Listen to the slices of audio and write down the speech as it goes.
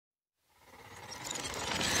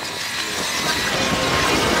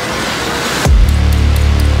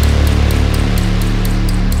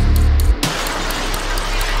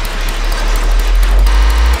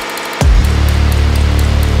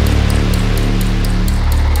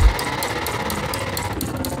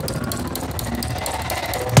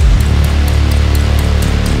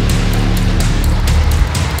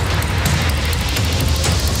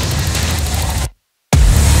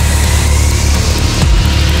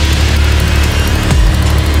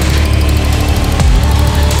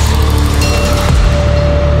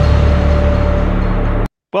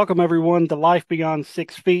Welcome everyone to Life Beyond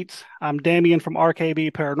 6 Feet. I'm Damien from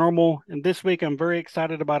RKB Paranormal, and this week I'm very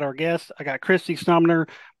excited about our guests. I got Kris Sumner,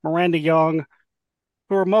 Miranda Young,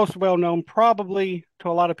 who are most well known probably to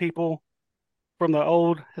a lot of people from the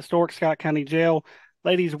old historic Scott County Jail.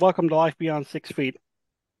 Ladies, welcome to Life Beyond 6 Feet.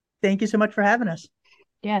 Thank you so much for having us.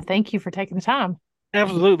 Yeah, thank you for taking the time.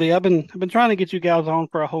 Absolutely, I've been trying to get you guys on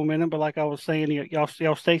for a whole minute, but like I was saying,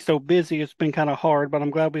 y'all stay so busy, it's been kind of hard. But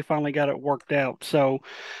I'm glad we finally got it worked out. So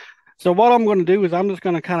what I'm going to do is I'm just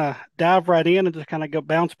going to kind of dive right in and just kind of go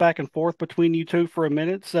bounce back and forth between you two for a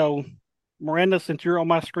minute. So, Miranda, since you're on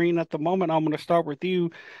my screen at the moment, I'm going to start with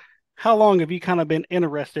you. How long have you kind of been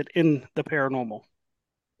interested in the paranormal?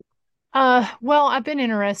 Well, I've been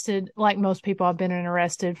interested, like most people, I've been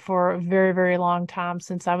interested for a very, very long time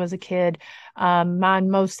since I was a kid.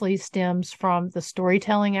 Mine mostly stems from the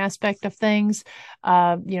storytelling aspect of things.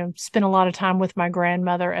 Spent a lot of time with my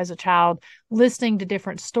grandmother as a child, listening to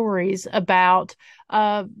different stories about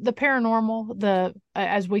the paranormal,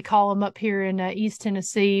 as we call them up here in East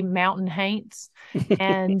Tennessee, mountain haints,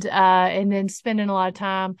 and then spending a lot of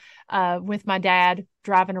time with my dad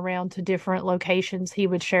driving around to different locations. He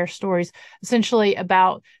would share stories essentially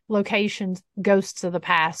about locations, ghosts of the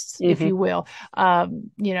past, if Hmm. you will.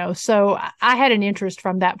 So I had an interest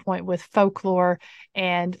from that point with folklore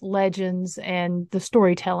and legends and the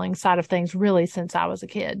storytelling side of things really since I was a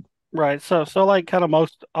kid. Right. So like kind of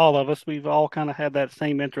most all of us, we've all kind of had that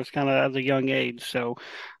same interest kind of as a young age. So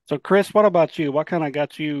Kris, what about you? What kind of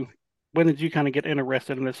got you? When did you kind of get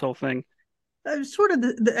interested in this whole thing? Sort of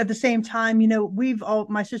at the same time, we've all,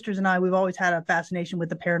 my sisters and I, we've always had a fascination with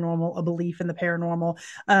the paranormal, a belief in the paranormal.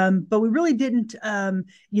 But we really didn't,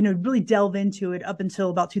 really delve into it up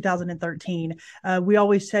until about 2013. We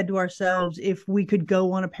always said to ourselves, if we could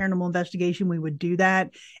go on a paranormal investigation, we would do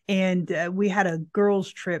that. And we had a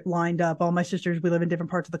girls' trip lined up. All my sisters, we live in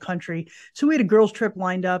different parts of the country. So we had a girls' trip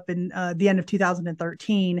lined up in the end of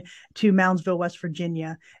 2013 to Moundsville, West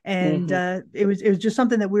Virginia. And Hmm. it was just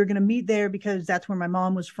something that we were going to meet there because that's where my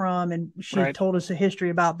mom was from, and she Right. told us a history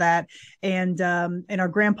about that. And our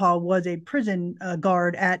grandpa was a prison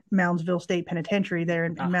guard at Moundsville State Penitentiary there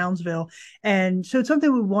in Ah, Moundsville, and so it's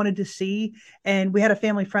something we wanted to see. And we had a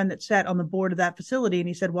family friend that sat on the board of that facility, and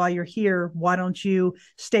he said, "While you're here, why don't you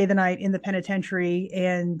stay the night in the penitentiary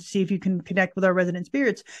and see if you can connect with our resident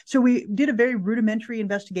spirits?" So we did a very rudimentary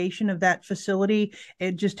investigation of that facility.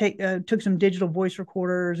 It just took some digital voice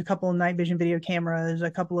recorders, a couple of night vision video cameras,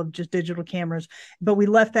 a couple of just digital cameras, but we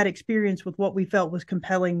left that experience with what we felt was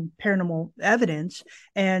compelling paranormal evidence.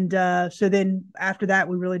 And so then after that,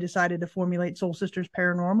 we really decided to formulate Soul Sisters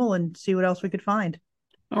Paranormal and see what else we could find.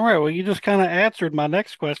 all right. Well, you just kind of answered my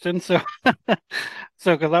next question. So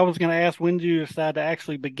because I was going to ask when did you decide to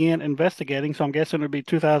actually begin investigating? So I'm guessing it'd be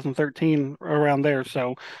 2013 around there.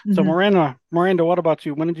 So Mm-hmm. Miranda, what about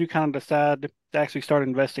you? When did you kind of decide to actually start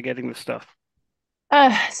investigating this stuff?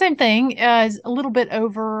 Same thing. A little bit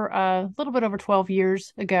over 12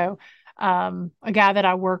 years ago. A guy that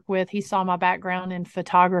I work with, he saw my background in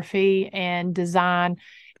photography and design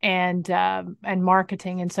and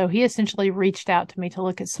marketing, and so he essentially reached out to me to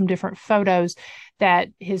look at some different photos that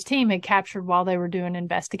his team had captured while they were doing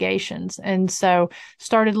investigations. And so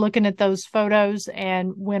started looking at those photos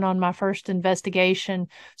and went on my first investigation,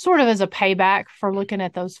 sort of as a payback for looking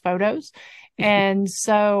at those photos. And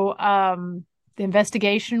so the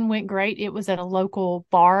investigation went great. It was at a local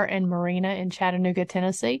bar and marina in Chattanooga,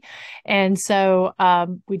 Tennessee. And so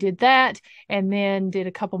we did that and then did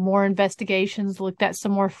a couple more investigations, looked at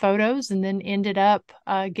some more photos, and then ended up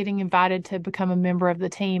getting invited to become a member of the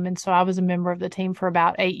team. And so I was a member of the team for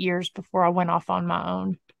about 8 years before I went off on my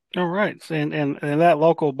own. All right. And that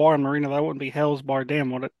local bar in Marina, that wouldn't be Hell's Bar Dam,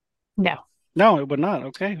 would it? No, No, it would not.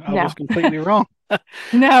 Okay. I was no. completely wrong. So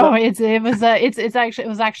No, it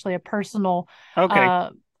was actually a personal okay. uh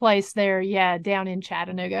place there, yeah, down in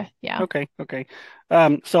Chattanooga. Yeah. Okay.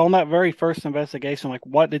 So on that very first investigation, like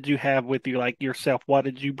what did you have with you, like yourself? What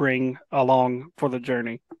did you bring along for the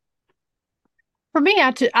journey? For me,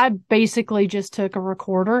 I basically just took a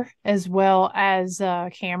recorder as well as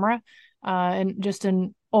a camera, and just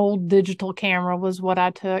an old digital camera was what I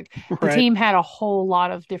took. The Right. team had a whole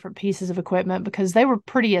lot of different pieces of equipment because they were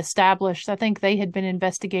pretty established. I think they had been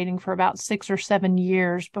investigating for about 6 or 7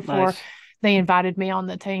 years before Nice. they invited me on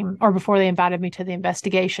the team or before they invited me to the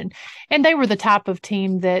investigation. And they were the type of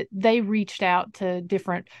team that they reached out to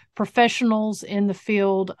different professionals in the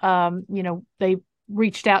field. They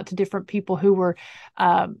reached out to different people who were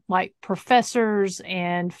like professors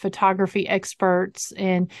and photography experts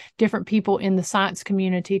and different people in the science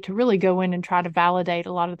community to really go in and try to validate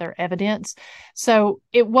a lot of their evidence. So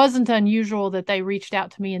it wasn't unusual that they reached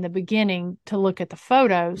out to me in the beginning to look at the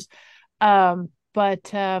photos.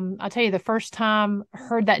 But I'll tell you, the first time I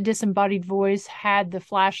heard that disembodied voice, had the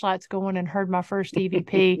flashlights going, and heard my first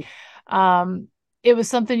EVP, it was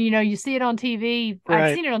something, you see it on TV. I'd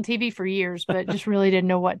Right. seen it on TV for years, but just really didn't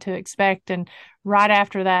know what to expect. And right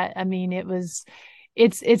after that, I mean,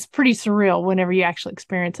 it's pretty surreal whenever you actually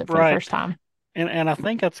experience it for the Right. first time. And I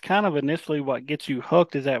think that's kind of initially what gets you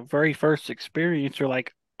hooked is that very first experience. You're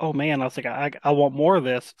like, oh man, I was like, I want more of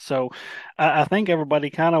this. So I think everybody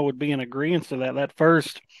kind of would be in agreement to that. That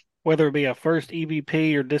first, whether it be a first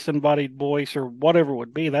EVP or disembodied voice or whatever it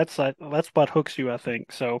would be, that's what hooks you, I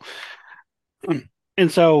think. So,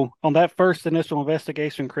 and so on that first initial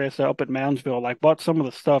investigation, Kris, up at Moundsville, like what's some of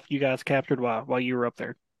the stuff you guys captured while you were up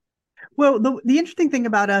there? Well, the interesting thing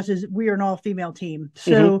about us is we are an all-female team.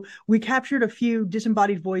 Hmm. So we captured a few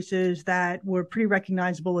disembodied voices that were pretty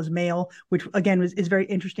recognizable as male, which again is very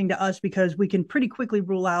interesting to us because we can pretty quickly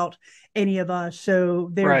rule out any of us. So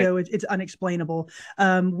there you Right. go. It's unexplainable.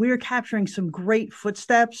 We're capturing some great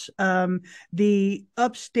footsteps. The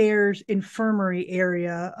upstairs infirmary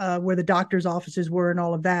area where the doctor's offices were and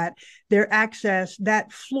all of that, that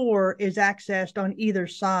floor is accessed on either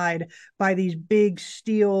side by these big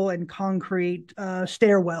steel and concrete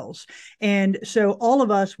stairwells. And so all of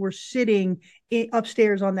us were sitting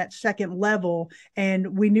upstairs on that second level,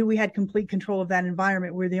 and we knew we had complete control of that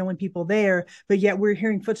environment. We're the only people there, but yet we're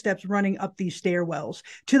hearing footsteps running up these stairwells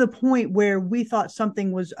to the point where we thought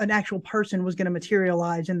an actual person was going to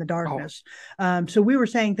materialize in the Oh, darkness. So we were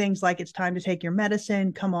saying things like, it's time to take your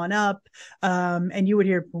medicine, come on up. And you would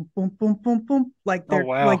hear boom, boom, boom, boom, boom, like oh they're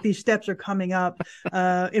wow. like these steps are coming up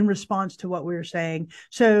in response to what we were saying.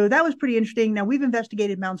 So that was pretty interesting. Now we've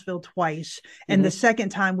investigated Moundsville twice, and the Hmm. second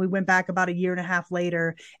time we went back about a year and a half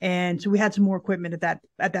later, and so we had some more equipment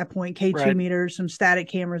at that point, K2 Right. meters, some static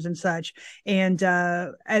cameras and such. And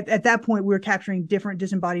at that point, we were capturing different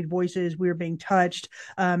disembodied voices. We were being touched.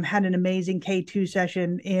 Had an amazing K2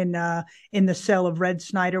 session in the cell of Red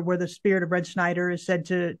Snyder, where the spirit of Red Snyder is said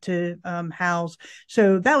to house.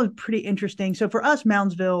 So that was pretty interesting. So for us,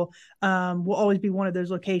 Moundsville will always be one of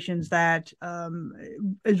those locations that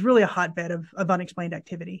is really a hotbed of unexplained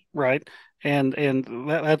activity. Right. And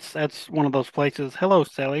that's one of those places. Hello,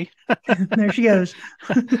 Sally. There she goes.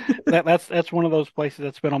 That's one of those places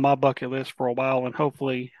that's been on my bucket list for a while, and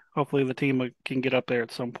hopefully the team can get up there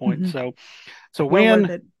at some point. Mm-hmm. So Well worth when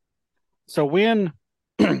it. so when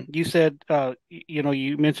you said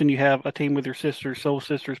you mentioned you have a team with your sisters, Soul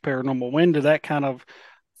Sisters Paranormal. When did that kind of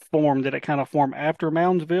form? Did it kind of form after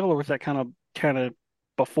Moundsville, or was that kind of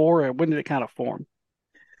before? Or when did it kind of form?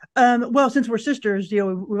 Well, since we're sisters,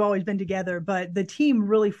 we've always been together, but the team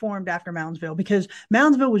really formed after Moundsville because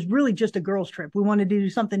Moundsville was really just a girls' trip. We wanted to do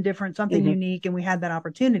something different, something Hmm. unique, and we had that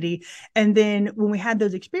opportunity. And then when we had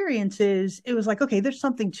those experiences, it was like, okay, there's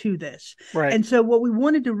something to this. Right. And so what we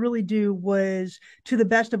wanted to really do was, to the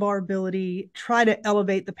best of our ability, try to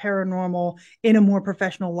elevate the paranormal in a more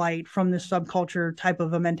professional light from this subculture type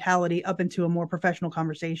of a mentality up into a more professional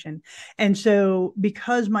conversation. And so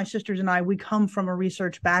because my sisters and we come from a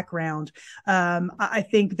research background, I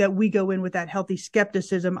think that we go in with that healthy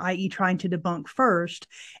skepticism, i.e., trying to debunk first,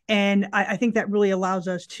 and I think that really allows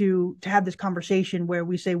us to have this conversation where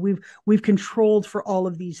we say we've controlled for all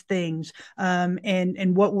of these things,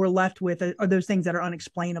 and what we're left with are those things that are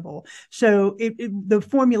unexplainable. So the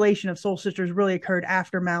formulation of Soul Sisters really occurred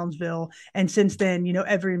after Moundsville, and since then,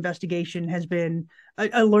 every investigation has been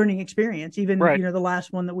a learning experience. Even Right. the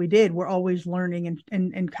last one that we did, we're always learning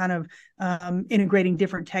and kind of integrating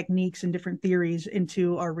different techniques and different theories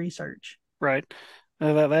into our research. Right.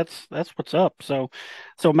 That's what's up. So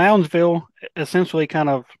Moundsville essentially kind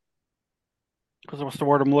of, what's the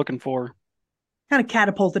word I'm looking for? Kind of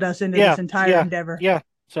catapulted us into Yeah, this entire yeah, endeavor. yeah.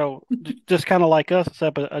 So just kind of like us,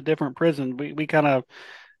 except a different prison. We kind of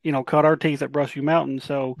cut our teeth at Brushy Mountain,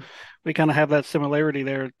 so we kind of have that similarity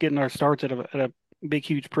there, getting our starts at a big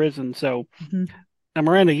huge prison. So Mm-hmm. now,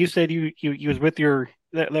 Miranda, you said you was with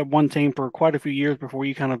that one team for quite a few years before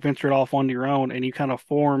you kind of ventured off on your own and you kind of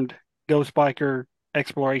formed Ghost Biker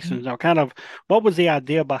Explorations. Now, kind of what was the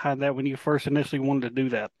idea behind that when you first initially wanted to do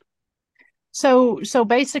that? So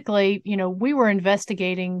basically, we were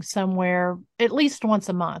investigating somewhere at least once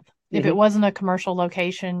a month. If Hmm. it wasn't a commercial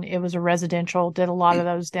location, it was a residential. Did a lot of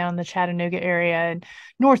those down in the Chattanooga area and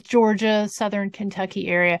North Georgia, Southern Kentucky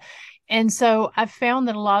area. And so I found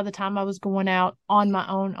that a lot of the time I was going out on my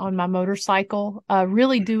own on my motorcycle,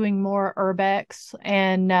 really doing more urbex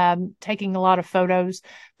and taking a lot of photos,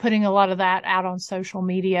 putting a lot of that out on social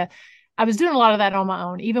media. I was doing a lot of that on my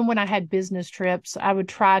own. Even when I had business trips, I would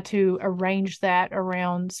try to arrange that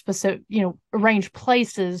around specific, arrange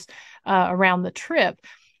places around the trip.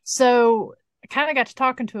 So I kind of got to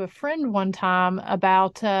talking to a friend one time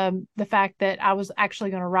about the fact that I was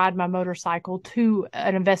actually going to ride my motorcycle to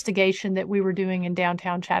an investigation that we were doing in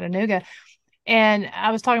downtown Chattanooga. And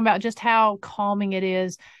I was talking about just how calming it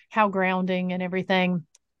is, how grounding and everything.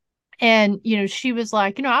 And, she was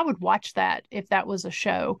like, I would watch that if that was a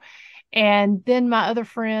show. And then my other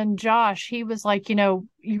friend, Josh, he was like, you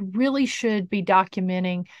really should be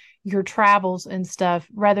documenting your travels and stuff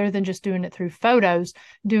rather than just doing it through photos,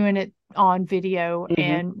 doing it on video Hmm.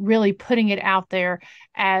 and really putting it out there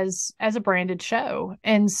as a branded show.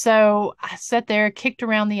 And so I sat there, kicked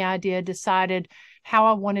around the idea, decided how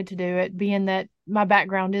I wanted to do it, being that my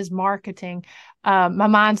background is marketing. My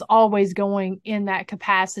mind's always going in that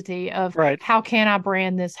capacity of Right. how can I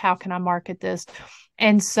brand this? How can I market this?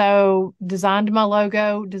 And so designed my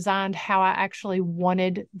logo, designed how I actually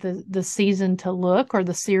wanted the season to look or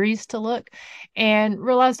the series to look, and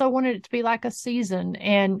realized I wanted it to be like a season.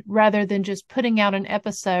 And rather than just putting out an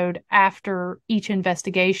episode after each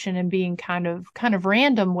investigation and being kind of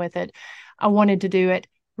random with it, I wanted to do it,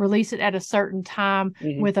 release it at a certain time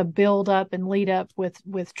Hmm. with a build up and lead up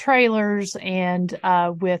with trailers and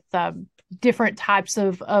with different types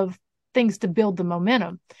of things to build the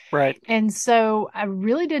momentum. Right. And so I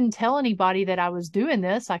really didn't tell anybody that I was doing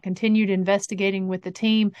this. I continued investigating with the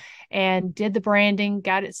team and did the branding,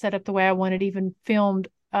 got it set up the way I wanted, even filmed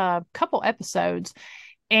a couple episodes.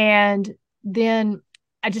 And then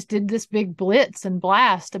I just did this big blitz and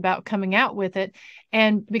blast about coming out with it.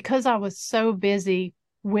 And because I was so busy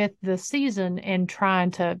with the season and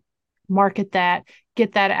trying to market that,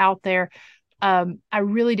 get that out there, I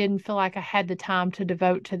really didn't feel like I had the time to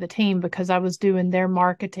devote to the team because I was doing their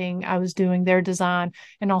marketing, I was doing their design,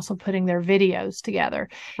 and also putting their videos together.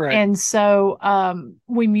 Right. And so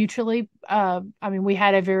we mutually, we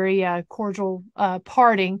had a very cordial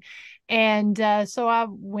parting. And so I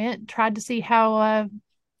went, tried to see how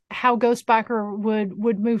Ghost Biker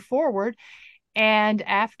would move forward. And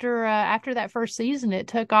after that first season, it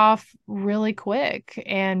took off really quick.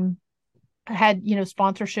 And had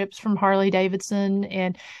sponsorships from Harley Davidson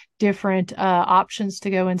and different options to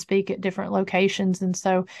go and speak at different locations. And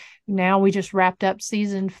so now we just wrapped up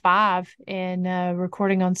season 5 and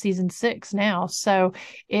recording on season 6 now. So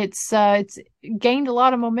it's gained a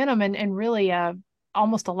lot of momentum and really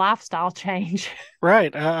almost a lifestyle change.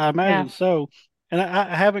 Right. I Yeah. imagine so. And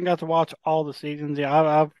I haven't got to watch all the seasons. Yeah,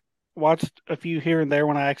 I've watched a few here and there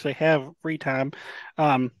when I actually have free time,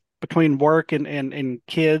 um, between work and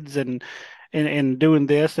kids and doing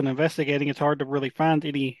this and investigating. It's hard to really find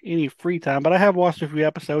any free time. But I have watched a few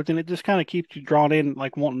episodes, and it just kind of keeps you drawn in,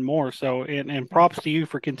 like wanting more. So, and Yeah. props to you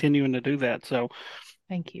for continuing to do that. So,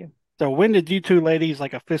 Thank you. so when did you two ladies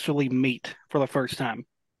like officially meet for the first time?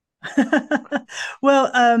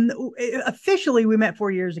 Well, officially, we met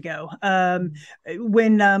 4 years ago.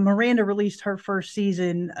 When Miranda released her first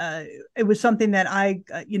season, it was something that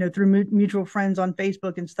through mutual friends on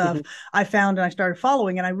Facebook and stuff, Hmm. I found and I started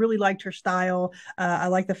following, and I really liked her style. I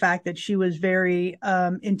liked the fact that she was very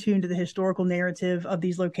in tune to the historical narrative of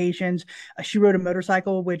these locations. She rode a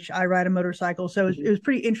motorcycle, which I ride a motorcycle, so it was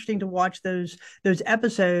pretty interesting to watch those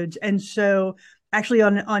episodes. And so actually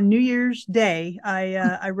on New Year's Day,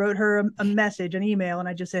 I wrote her a message, an email, and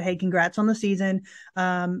I just said, "Hey, congrats on the season,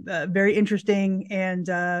 very interesting, and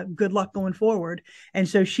good luck going forward." And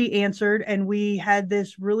so she answered, and we had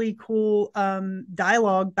this really cool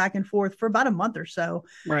dialogue back and forth for about a month or so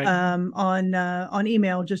Right. on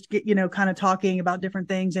email, just get kind of talking about different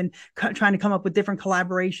things and trying to come up with different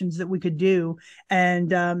collaborations that we could do.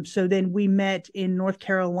 And so then we met in North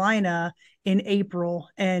Carolina in April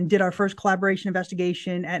and did our first collaboration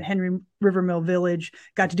investigation at Henry River Mill Village.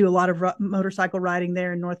 Got to do a lot of motorcycle riding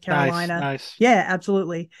there in North Nice. Carolina. Nice. Yeah,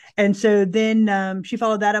 absolutely. And so then she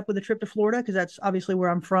followed that up with a trip to Florida because that's obviously where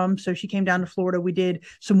I'm from. So she came down to Florida. We did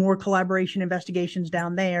some more collaboration investigations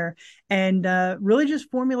down there and really just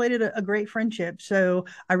formulated a great friendship. So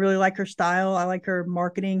I really like her style. I like her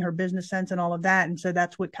marketing, her business sense, and all of that. And so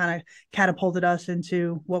that's what kind of catapulted us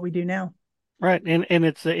into what we do now. Right. And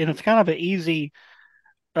it's kind of an easy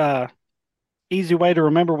uh easy way to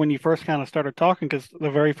remember when you first kind of started talking because the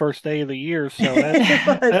very first day of the year. So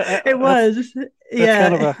It was. It that's was.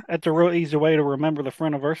 kind of Yeah. that's a real easy way to remember the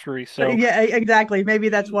friend anniversary. So Yeah, exactly. Maybe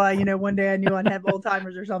that's why, one day I knew I'd have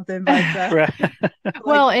Alzheimer's or something, but right, like,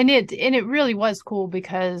 Well, and it really was cool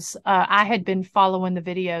because I had been following the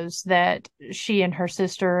videos that she and her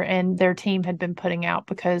sister and their team had been putting out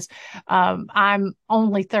because I'm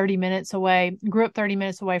only 30 minutes away, grew up 30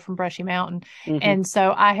 minutes away from Brushy Mountain. hmm And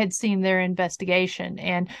so I had seen their investigation.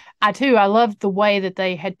 And I loved the way that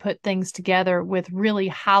they had put things together with really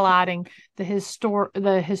highlighting the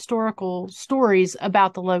historical stories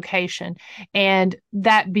about the location. And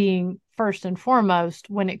that being first and foremost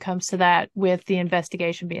when it comes to that, with the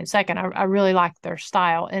investigation being second. I really liked their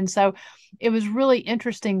style. And so it was really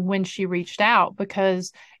interesting when she reached out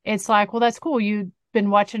because it's like, well, that's cool. You've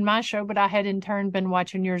been watching my show, but I had in turn been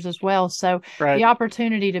watching yours as well. So right, the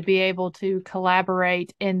opportunity to be able to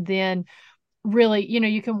collaborate and then really,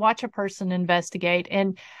 you can watch a person investigate.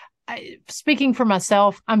 And speaking for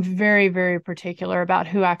myself, I'm very, very particular about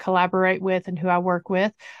who I collaborate with and who I work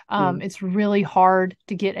with. mm, It's really hard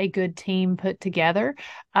to get a good team put together.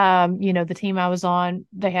 The team I was on,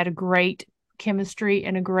 they had a great chemistry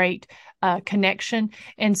and a great connection.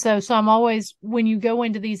 And so I'm always, when you go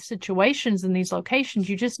into these situations and these locations,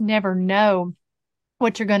 you just never know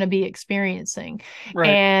what you're going to be experiencing. right,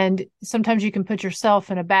 And sometimes you can put yourself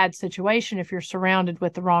in a bad situation if you're surrounded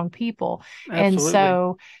with the wrong people. And absolutely,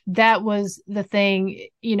 so that was the thing,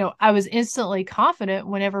 I was instantly confident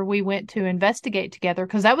whenever we went to investigate together,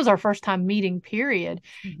 because that was our first time meeting, period,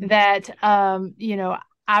 mhm. that,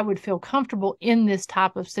 I would feel comfortable in this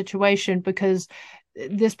type of situation because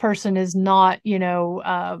this person is not,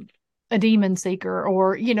 a demon seeker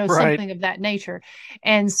or right. something of that nature.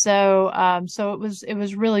 And so it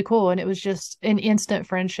was really cool, and it was just an instant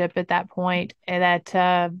friendship at that point, and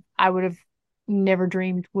that I would have never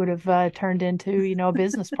dreamed would have turned into a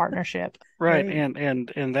business partnership. Right, Great.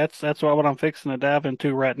 and that's what I'm fixing to dive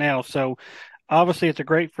into right now. So obviously, it's a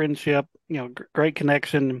great friendship, great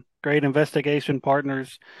connection, great investigation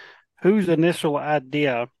partners. Whose initial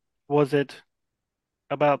idea was it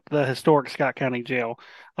about the historic Scott County Jail?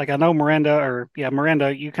 Like I know Miranda, or yeah,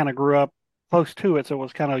 Miranda, you kind of grew up close to it, so it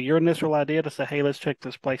was kind of your initial idea to say, "Hey, let's check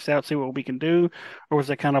this place out, see what we can do," or was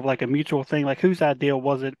it kind of like a mutual thing? Like whose idea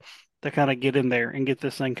was it to kind of get in there and get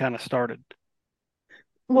this thing kind of started?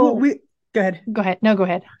 Well, Well, we go ahead. go ahead. No, go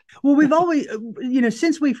ahead. Well, we've always,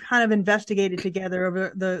 since we've kind of investigated together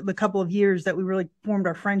over the couple of years that we really formed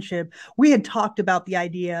our friendship, we had talked about the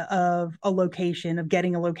idea of a location, of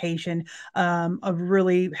getting a location, of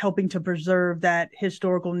really helping to preserve that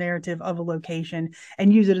historical narrative of a location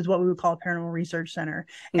and use it as what we would call a paranormal research center.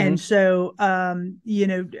 Hmm. And so,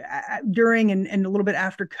 during and a little bit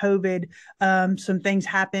after COVID, some things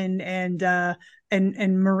happened,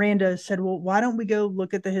 and Miranda said, "Well, why don't we go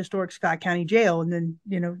look at the historic Scott County Jail?" And then,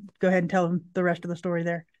 go ahead and tell them the rest of the story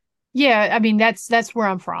there. Yeah, I mean that's where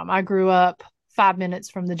I'm from. I grew up 5 minutes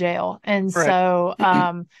from the jail. And Right. so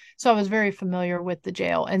I was very familiar with the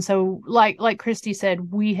jail. And so like Christy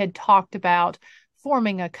said, we had talked about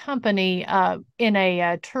forming a company in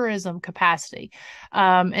a tourism capacity.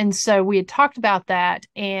 And so we had talked about that.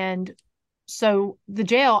 And so the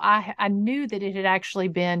jail, I knew that it had actually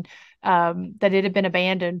been that it had been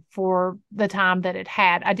abandoned for the time that it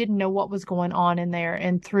had. I didn't know what was going on in there,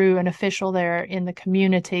 and through an official there in the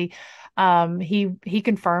community, he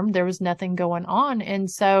confirmed there was nothing going on. And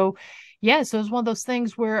so, yeah, so it was one of those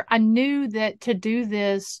things where I knew that to do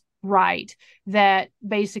this right, that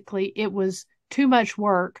basically it was too much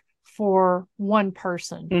work for one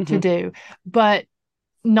person to Hmm. do, but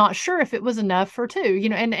not sure if it was enough for two,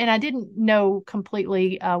 and I didn't know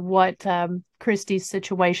completely what Christy's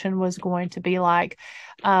situation was going to be like.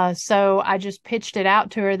 So I just pitched it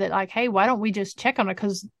out to her that, like, hey, why don't we just check on it?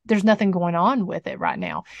 Because there's nothing going on with it right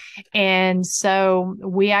now. And so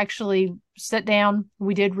we actually sat down.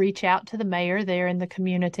 We did reach out to the mayor there in the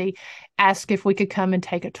community, ask if we could come and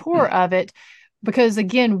take a tour of it, because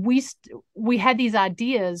again we had these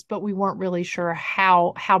ideas, but we weren't really sure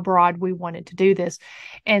how broad we wanted to do this.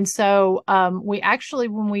 And so we actually,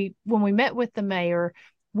 when we met with the mayor,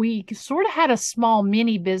 we sort of had a small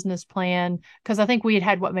mini business plan, because I think we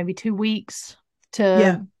had what, maybe 2 weeks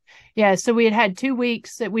Yeah. to, yeah, so we had 2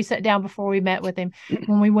 weeks that we sat down before we met with him.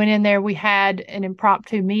 When we went in there, we had an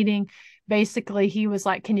impromptu meeting. Basically, he was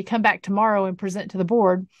like, can you come back tomorrow and present to the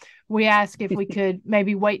board? We asked if we could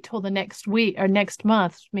maybe wait till the next week or next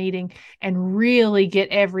month's meeting and really get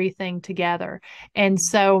everything together. And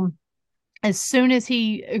so as soon as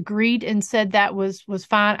he agreed and said that was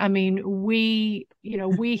fine, I mean, we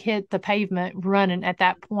hit the pavement running at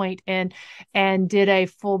that point, and did a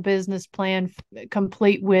full business plan,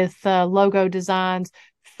 complete with logo designs,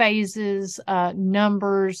 phases,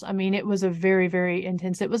 numbers. I mean, it was a very, very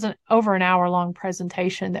intense. It was over an hour long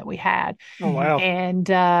presentation that we had. Oh, wow. And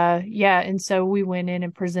yeah, and so we went in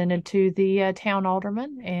and presented to the town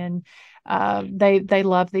alderman, and they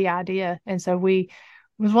loved the idea. And so we,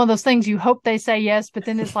 it was one of those things, you hope they say yes, but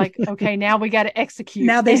then it's like, okay, now we got to execute.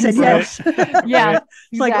 Now they said Right. yes. Yeah,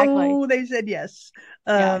 It's like, exactly. oh, they said yes.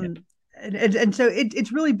 Yeah. And so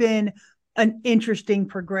it's really been an interesting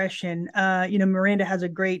progression. Miranda has a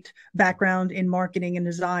great background in marketing and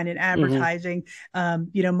design and advertising.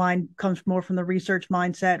 Mine comes more from the research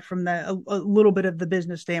mindset, from a little bit of the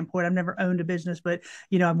business standpoint. I've never owned a business, but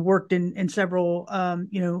I've worked in several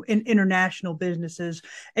in international businesses,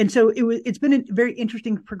 and so it's been a very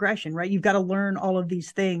interesting progression, right? You've got to learn all of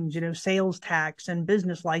these things, sales tax and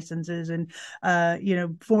business licenses, and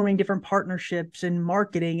forming different partnerships and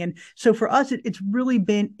marketing. And so for us, it's really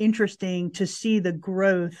been interesting to see the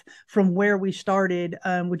growth from where we started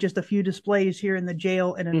with just a few displays here in the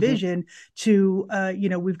jail and a vision to,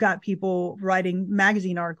 we've got people writing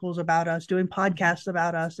magazine articles about us, doing podcasts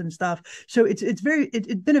about us and stuff. So it's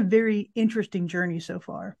been a very interesting journey so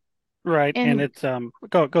far. Right. And And it's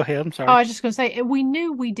go ahead. I'm oh, sorry. I was just going to say, we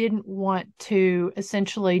knew we didn't want to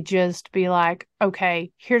essentially just be like,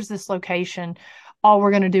 okay, here's this location. All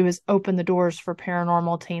we're going to do is open the doors for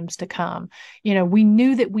paranormal teams to come. We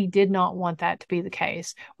knew that we did not want that to be the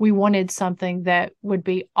case. We wanted something that would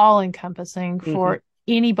be all encompassing Hmm. for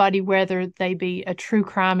anybody, whether they be a true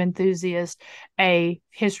crime enthusiast, a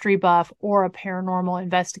history buff, or a paranormal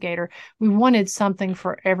investigator. We wanted something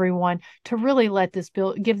for everyone to really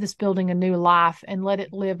give this building a new life and let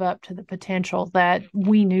it live up to the potential that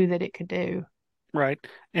we knew that it could do. Right.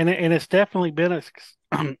 And it's definitely been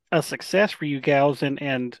a success for you gals,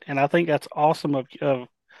 and I think that's awesome of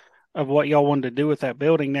what y'all wanted to do with that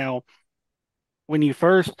building. Now, when you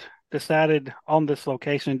first decided on this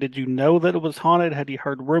location, did you know that it was haunted? Had you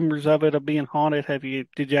heard rumors of it being haunted?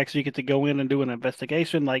 Did you actually get to go in and do an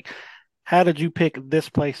investigation? Like, how did you pick this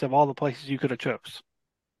place of all the places you could have chose?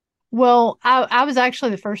 Well, I was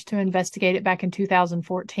actually the first to investigate it back in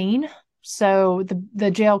 2014. So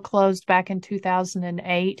the jail closed back in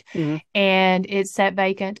 2008, Hmm. and it sat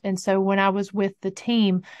vacant. And so when I was with the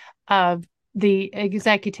team, uh, the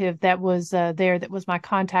executive that was there, that was my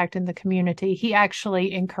contact in the community, he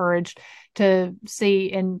actually encouraged to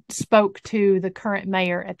see and spoke to the current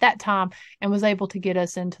mayor at that time, and was able to get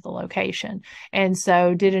us into the location. And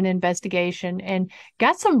so did an investigation and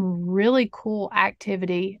got some really cool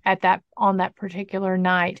activity on that particular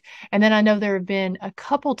night. And then I know there have been a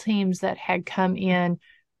couple teams that had come in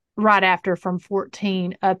right after, from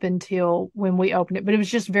 14 up until when we opened it, but it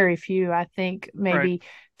was just very few. I think Right. maybe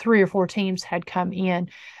 3 or 4 teams had come in.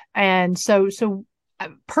 And so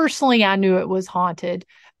personally, I knew it was haunted.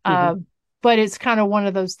 Hmm. Uh, but it's kind of one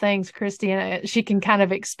of those things, Christy, and she can kind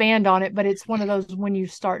of expand on it, but it's one of those, when you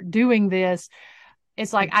start doing this,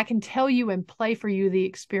 it's like I can tell you and play for you the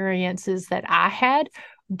experiences that I had,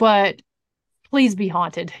 but please be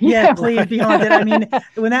haunted. Yeah, Yeah. please be haunted. I mean,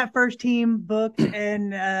 when that first team booked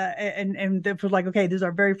and it was like, okay, this is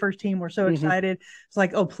our very first team. We're so Hmm. excited. It's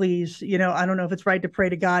like, oh, please, I don't know if it's right to pray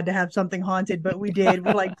to God to have something haunted, but we did.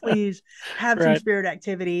 We're like, please have some Right. spirit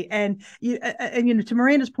activity. And to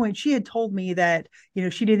Miranda's point, she had told me that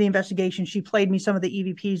she did the investigation. She played me some of the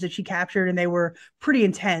EVPs that she captured, and they were pretty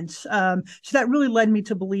intense. So that really led me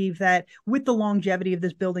to believe that with the longevity of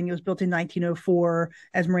this building, it was built in 1904.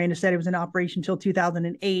 As Miranda said, it was in operation until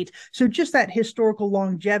 2008. So just that historical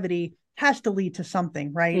longevity has to lead to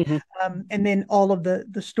something, right? Hmm. And then all of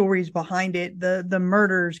the stories behind it, the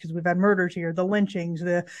murders, because we've had murders here, the lynchings,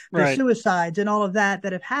 the Right. suicides, and all of that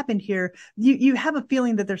have happened here. You have a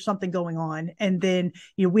feeling that there's something going on. And then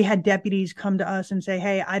we had deputies come to us and say,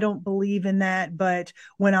 "Hey, I don't believe in that, but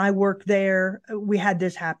when I worked there, we had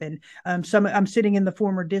this happen." I'm sitting in the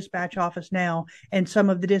former dispatch office now, and some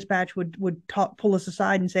of the dispatch would pull us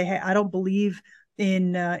aside and say, "Hey, I don't believe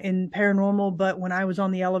in paranormal, but when I was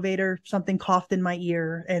on the elevator, something coughed in my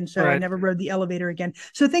ear, and so I Right. never rode the elevator again."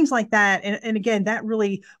 So things like that, and again, that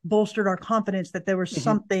really bolstered our confidence that there was Hmm.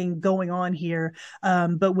 something going on here.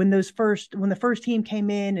 But when the first team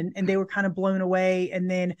came in, and they were kind of blown away,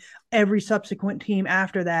 and then every subsequent team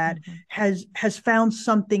after that Mm-hmm. has found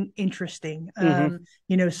something interesting. Hmm.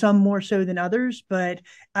 Some more so than others, but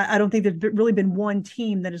I don't think there's really been one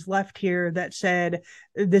team that has left here that said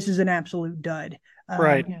this is an absolute dud.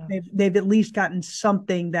 Right. Yeah. They've at least gotten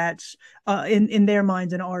something that's in their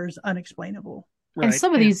minds and ours unexplainable. And Right.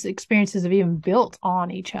 some of Yeah. these experiences have even built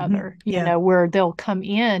on each other, Yeah. where they'll come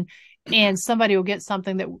in and somebody will get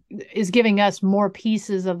something that is giving us more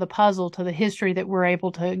pieces of the puzzle to the history that we're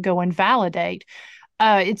able to go and validate.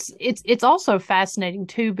 It's also fascinating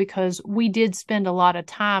too, because we did spend a lot of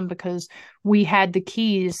time, because we had the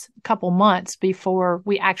keys a couple months before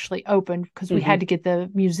we actually opened, because we Hmm. had to get the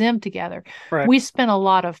museum together. Right. We spent a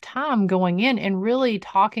lot of time going in and really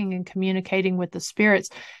talking and communicating with the spirits,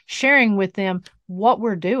 sharing with them what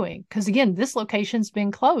we're doing, because again, this location's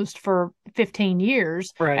been closed for 15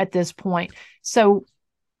 years Right. at this point. So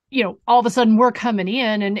all of a sudden we're coming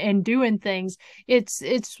in and doing things. It's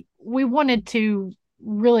we wanted to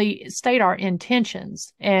really state our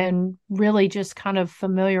intentions and really just kind of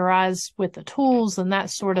familiarize with the tools and that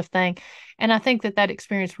sort of thing. And I think that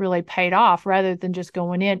experience really paid off, rather than just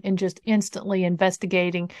going in and just instantly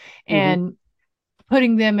investigating Hmm. and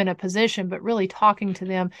putting them in a position, but really talking to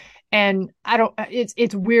them. And I don't,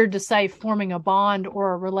 it's weird to say forming a bond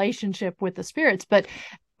or a relationship with the spirits, but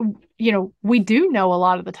we do know a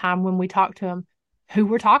lot of the time when we talk to them who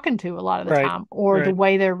we're talking to a lot of the Right. time, or the Right.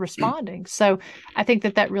 way they're responding. So I think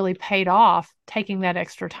that really paid off, taking that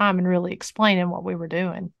extra time and really explaining what we were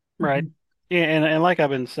doing. Right. Mhm. Yeah, and like I've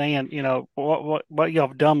been saying, what y'all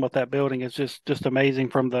have done with that building is just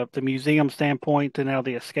amazing, from the museum standpoint to now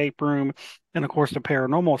the escape room, and of course the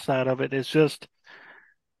paranormal side of it.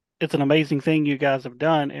 It's an amazing thing you guys have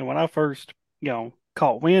done. And when I first,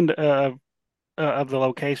 caught wind of the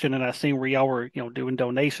location, and I seen where y'all were, doing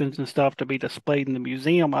donations and stuff to be displayed in the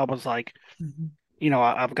museum, I was like, Mhm.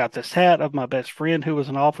 I've got this hat of my best friend who was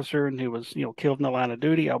an officer and who was, killed in the line of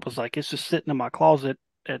duty. I was like, it's just sitting in my closet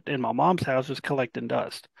in my mom's house, just collecting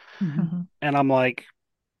dust. Mhm. Mm-hmm. And I'm like,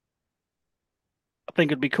 I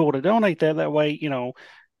think it'd be cool to donate that. That way,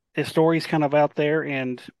 his story's kind of out there,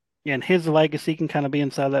 and his legacy can kind of be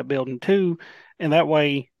inside that building too. And that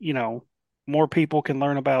way, more people can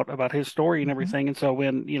learn about his story and Mhm. everything. And so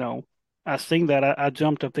when, I seen that, I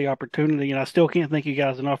jumped at the opportunity, and I still can't thank you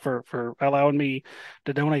guys enough for allowing me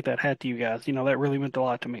to donate that hat to you guys. That really meant a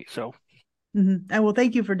lot to me. So And well,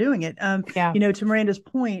 thank you for doing it. Yeah. To Miranda's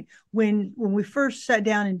point, when we first sat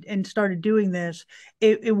down and started doing this,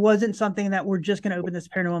 it wasn't something that we're just going to open this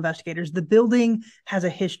paranormal investigators. The building has a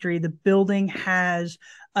history. The building has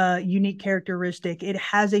a unique characteristic. It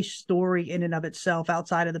has a story in and of itself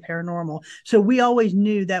outside of the paranormal. So we always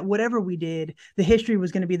knew that whatever we did, the history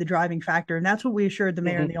was going to be the driving factor, and that's what we assured the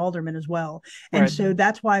mayor and mhm. the aldermen as well. And Right. so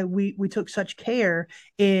that's why we took such care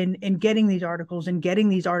in getting these articles and getting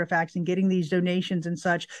these artifacts and getting these donations and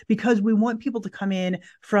such, because we want people to come in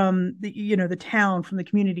from the town, from the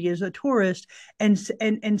community as a tourist, and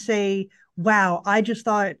say, wow, I just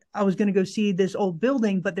thought I was going to go see this old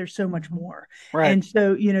building, but there's so much Mm-hmm. more. Right. And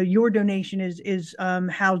so, your donation is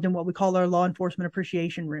housed in what we call our law enforcement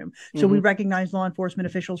appreciation room. So we Hmm. recognize law enforcement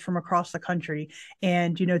officials from across the country,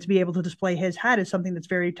 and to be able to display his hat is something that's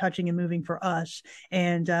very touching and moving for us.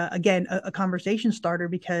 And again, a conversation starter,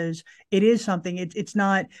 because it is something. It's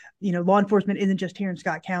not, law enforcement isn't just here in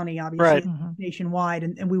Scott County. Obviously, Right. it's Mm-hmm. nationwide,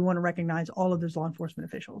 and we want to recognize all of those law enforcement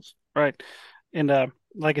officials. Right. And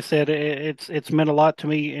like I said, it's meant a lot to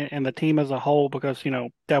me and the team as a whole, because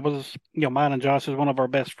that was, mine and Josh is one of our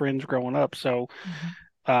best friends growing up. So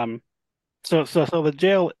Mm-hmm. um so the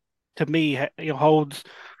jail to me holds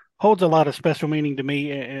a lot of special meaning to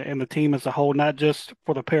me and the team as a whole, not just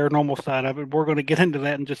for the paranormal side of it. We're going to get into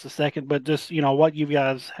that in just a second, but just what you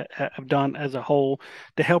guys have done as a whole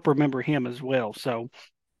to help remember him as well. So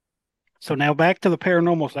now back to the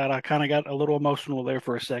paranormal side. I kind of got a little emotional there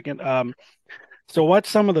for a second. So what's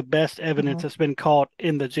some of the best evidence Uh-huh. that's been caught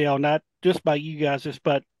in the jail, not just by you guys, just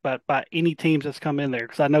but by any teams that's come in there?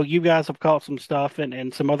 Because I know you guys have caught some stuff,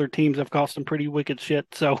 and some other teams have caught some pretty wicked shit.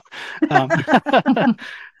 So, um,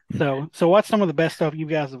 so what's some of the best stuff you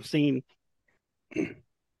guys have seen?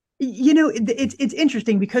 It's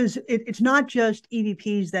interesting because it's not just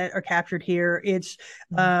EVPs that are captured here. It's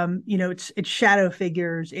it's shadow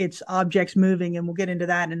figures, it's objects moving, and we'll get into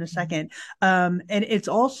that in a second. And it's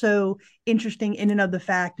also interesting in and of the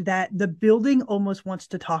fact that the building almost wants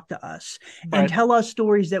to talk to us and Right. tell us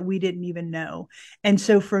stories that we didn't even know. And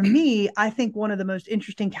so for me, I think one of the most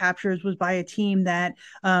interesting captures was by a team that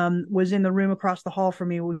was in the room across the hall from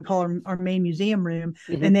me. We call our main museum room,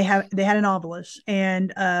 Hmm. and they had an obelisk,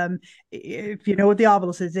 and If you know what the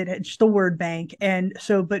obelisk is, it's the word bank. And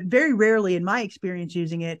so, but very rarely in my experience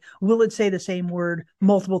using it, will it say the same word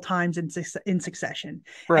multiple times in succession.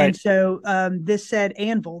 Right. And so this said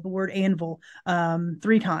anvil, the word anvil,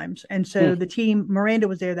 3 times. And Hmm. so the team, Miranda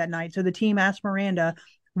was there that night. So the team asked Miranda,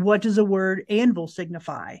 what does the word anvil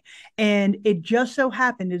signify? And it just so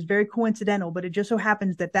happened, is very coincidental, but it just so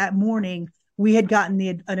happens that that morning we had gotten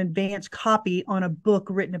an advanced copy on a book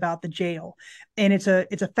written about the jail, and it's a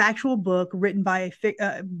factual book written by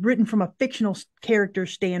written from a fictional character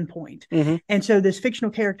standpoint. Hmm. And so this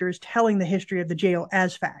fictional character is telling the history of the jail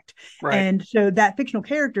as fact. Right. And so that fictional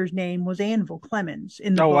character's name was Anvil Clemens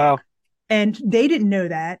in the Oh, book. wow. And they didn't know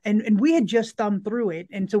that, and we had just thumbed through it,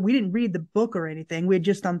 and so we didn't read the book or anything. We had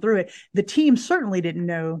just thumbed through it. The team certainly didn't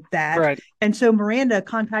know that. Right. And so Miranda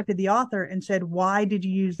contacted the author and said, why did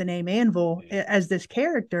you use the name Anvil as this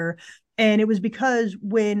character? And it was because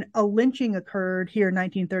when a lynching occurred here in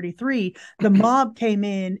 1933, the mob came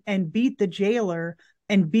in and beat the jailer,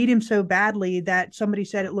 and beat him so badly that somebody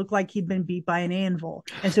said it looked like he'd been beat by an anvil.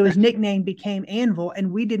 And so his nickname became Anvil,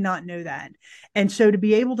 and we did not know that. And so to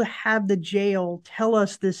be able to have the jail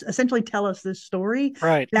essentially tell us this story,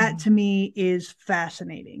 Right. that to me is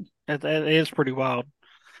fascinating. That is pretty wild.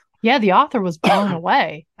 Yeah, the author was blown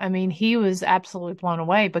away. I mean, he was absolutely blown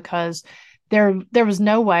away because there was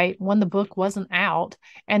no way, one, the book wasn't out,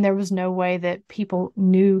 and there was no way that people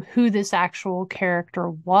knew who this actual character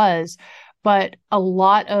was. But a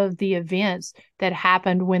lot of the events that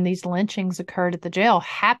happened when these lynchings occurred at the jail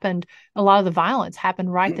happened, a lot of the violence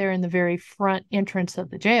happened right there in the very front entrance of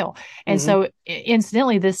the jail. And Hmm. so,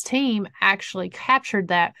 incidentally, this team actually captured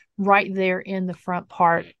that right there in the front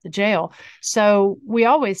part of the jail. So we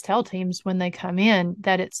always tell teams when they come in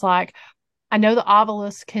that it's like, I know the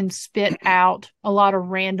obelisk can spit out a lot of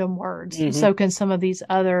random words. Hmm. So can some of these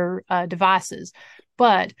other devices.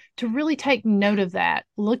 But to really take note of that,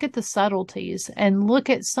 look at the subtleties and look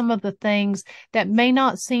at some of the things that may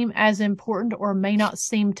not seem as important or may not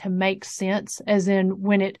seem to make sense, as in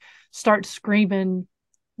when it starts screaming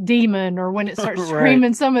demon or when it starts Right.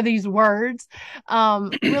 screaming some of these words.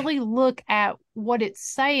 Really look at what it's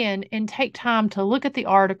saying and take time to look at the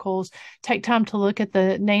articles, take time to look at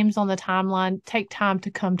the names on the timeline, take time to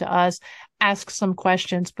come to us, ask some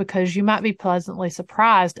questions, because you might be pleasantly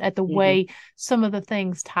surprised at the Hmm. way some of the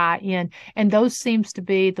things tie in. And those seems to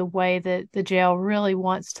be the way that the jail really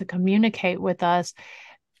wants to communicate with us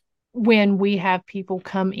when we have people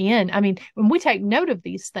come in. I mean, when we take note of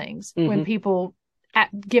these things, when Hmm. people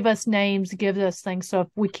give us names, give us things. So if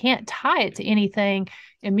we can't tie it to anything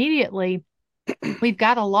immediately, we've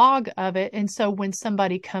got a log of it. And so when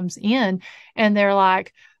somebody comes in and they're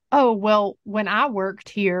like, oh, well, when I worked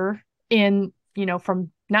here in,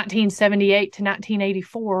 from 1978 to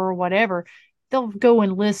 1984 or whatever, they'll go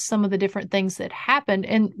and list some of the different things that happened.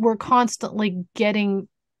 And we're constantly getting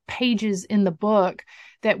pages in the book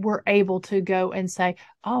that we're able to go and say,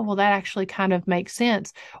 oh, well, that actually kind of makes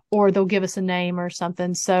sense. Or they'll give us a name or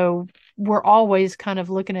something. So we're always kind of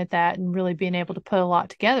looking at that and really being able to put a lot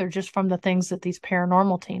together just from the things that these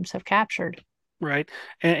paranormal teams have captured. Right.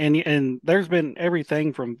 And there's been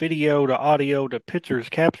everything from video to audio to pictures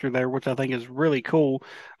captured there, which I think is really cool.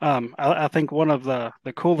 I think one of the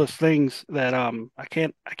coolest things that I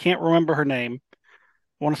can't remember her name.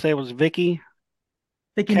 I want to say it was Vicky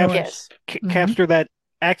Vicki cap, Norris. Yes. Mm-hmm. captured that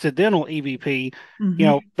accidental EVP, Mm-hmm.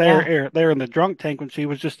 Yeah. there in the drunk tank when she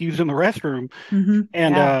was just using the restroom. Mm-hmm.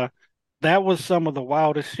 And Yeah. that was some of the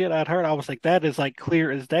wildest shit I'd heard. I was like, that is like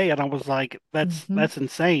clear as day. And I was like, that's Mm-hmm. that's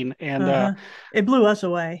insane. And Uh-huh. It blew us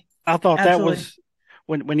away. I thought that Absolutely. was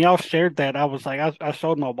when y'all shared that, I was like, I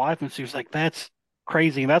showed my wife and she was like, that's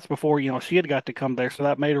crazy. And that's before, she had got to come there. So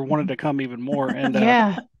that made her wanted to come even more. And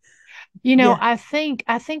Yeah. Yeah. I think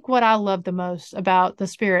what I love the most about the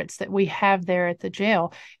spirits that we have there at the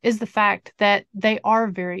jail is the fact that they are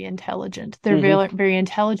very intelligent. They're hmm. very, very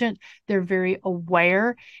intelligent. They're very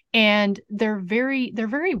aware, and they're very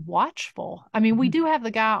watchful. I mean, we do have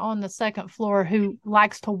the guy on the second floor who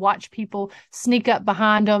likes to watch people sneak up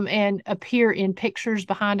behind them and appear in pictures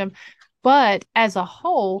behind them. But as a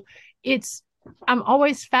whole, it's I'm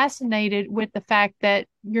always fascinated with the fact that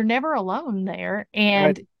you're never alone there. Right.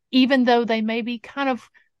 And even though they may be kind of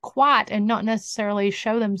quiet and not necessarily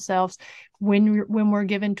show themselves when we're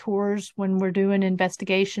given tours, when we're doing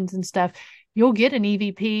investigations and stuff, you'll get an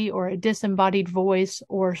EVP or a disembodied voice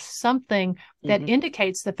or something that Hmm.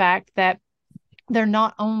 indicates the fact that they're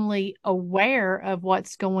not only aware of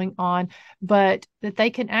what's going on, but that they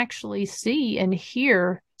can actually see and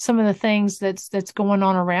hear some of the things that's going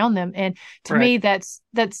on around them. And to Right. me, that's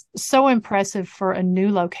so impressive for a new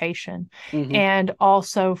location, Hmm. and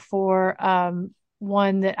also for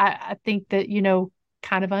one that I think that,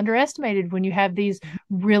 kind of underestimated when you have these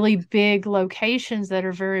really big locations that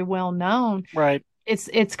are very well known. Right.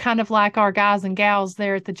 It's kind of like our guys and gals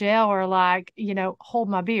there at the jail are like, hold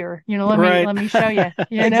my beer, Right. let me show you,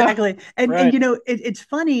 Exactly. And Right. it's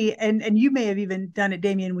funny, and you may have even done it,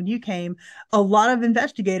 Damien, when you came. A lot of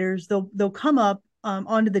investigators, they'll come up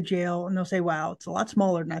onto the jail and they'll say, "Wow, it's a lot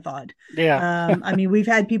smaller than I thought." Yeah. I mean, we've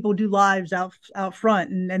had people do lives out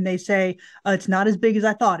front, and they say it's not as big as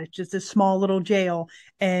I thought. It's just a small little jail,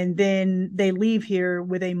 and then they leave here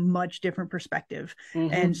with a much different perspective. Hmm.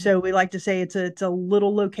 And so we like to say it's a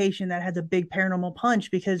little location that has a big paranormal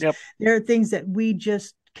punch, because Yep. there are things that we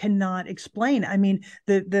just cannot explain. I mean,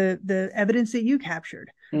 the evidence that you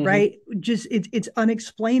captured, Hmm. right? Just it's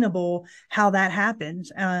unexplainable how that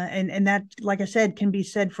happens, and that, like I said, can be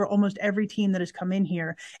said for almost every team that has come in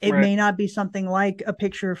here. It Right. may not be something like a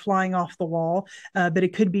picture flying off the wall, but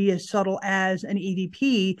it could be as subtle as an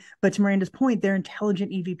EVP. But to Miranda's point, they're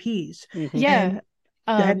intelligent EVPs. Hmm. And Yeah. go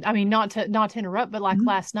ahead. I mean, not to interrupt, but like Mm-hmm.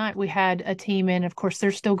 last night we had a team in, of course,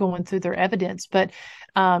 they're still going through their evidence, but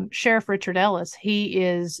Sheriff Richard Ellis, he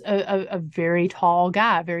is a very tall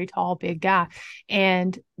guy, very tall, big guy.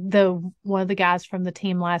 And the one of the guys from the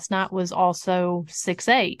team last night was also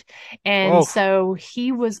 6'8". And Whoa. so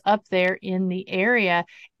he was up there in the area,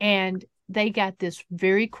 and they got this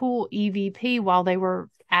very cool EVP while they were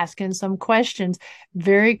asking some questions,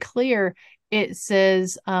 very clear. It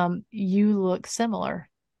says, you look similar.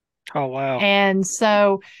 Oh, wow. And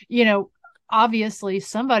so, obviously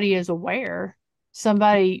somebody is aware,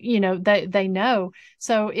 somebody, they know.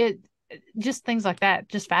 So just things like that,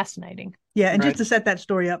 just fascinating. Yeah, and just Right. to set that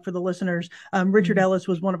story up for the listeners, Richard Mhm. Ellis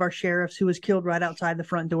was one of our sheriffs who was killed right outside the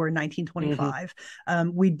front door in Hmm. 1925.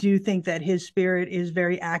 We do think that his spirit is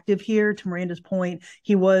very active here. To Miranda's point,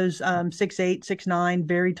 he was 6'8", 6'9",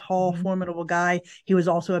 very tall, Mhm. formidable guy. He was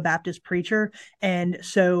also a Baptist preacher. And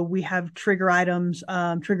so we have trigger items.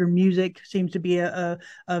 Trigger music seems to be a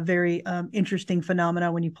very interesting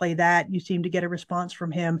phenomena. When you play that, you seem to get a response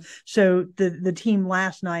from him. So the team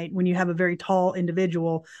last night, when you have a very tall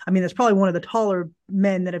individual, I mean, that's probably one of the taller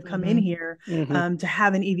men that have come in Mhm. here, Hmm. to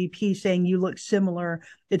have an EVP saying you look similar.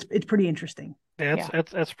 It's pretty interesting. Yeah, Yeah.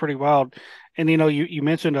 that's pretty wild. And you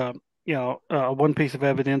mentioned one piece of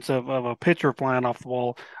evidence of a picture flying off the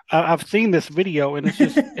wall. I've seen this video, and it's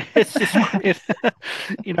just it's just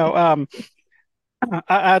you know um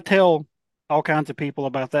I tell all kinds of people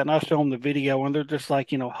about that, and I show them the video, and they're just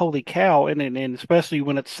like, holy cow. And especially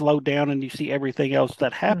when it's slowed down and you see everything else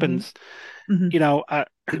that Mm-hmm. happens. Mm-hmm.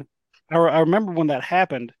 I remember when that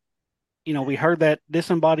happened. We heard that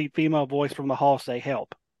disembodied female voice from the hall say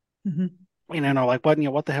help. Mm-hmm. And then I'm like,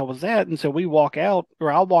 what the hell was that? And so we walk out,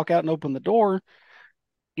 or I'll walk out and open the door,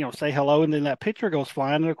 say hello, and then that picture goes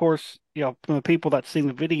flying. And of course, from the people that seen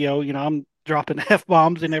the video, I'm dropping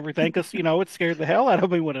F-bombs and everything because, it scared the hell out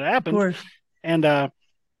of me when it Of happened. course. And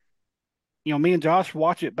me and Josh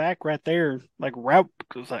watch it back right there, like right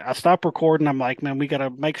because I stopped recording. I'm like, man, we got to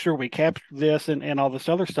make sure we capture this and all this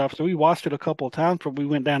other stuff. So we watched it a couple of times before we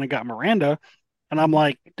went down and got Miranda. And I'm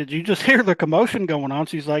like, did you just hear the commotion going on?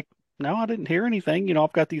 She's like, no, I didn't hear anything.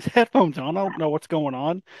 I've got these headphones on. I don't know what's going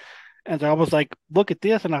on. And so I was like, look at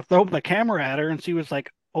this. And I threw the camera at her and she was like,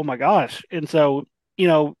 oh my gosh. And so, you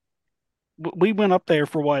know, we went up there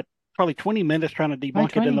for what, probably 20 minutes trying to Right,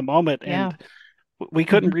 debunk it in the 20. moment. Yeah. And we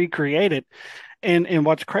couldn't Mm-hmm. recreate it. And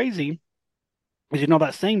what's crazy is,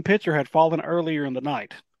 that same picture had fallen earlier in the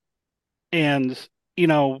night. And, you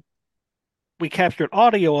know, we captured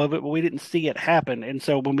audio of it, but we didn't see it happen. And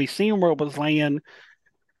so when we seen where it was laying,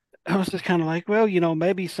 I was just kind of like, well,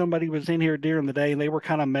 maybe somebody was in here during the day and they were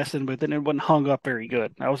kind of messing with it and it wasn't hung up very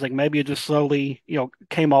good. I was like, maybe it just slowly,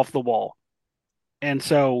 came off the wall. And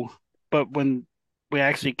so, but when we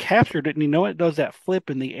actually captured it, and it does that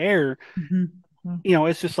flip in the air, Mm-hmm. Mhm.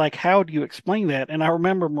 it's just like, how do you explain that? And I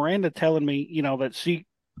remember Miranda telling me, that she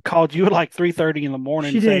called you at like 3:30 in the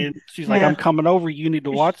morning She did. saying, she's like, I'm Yeah. coming over, you need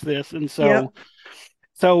to watch this. And so,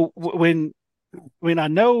 Yep. when I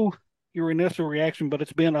know your initial reaction, but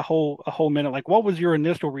it's been a whole minute. Like, what was your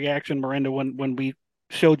initial reaction, Miranda, when we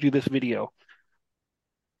showed you this video?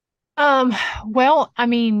 Um, well, I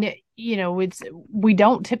mean, we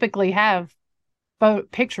don't typically have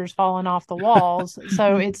pictures falling off the walls.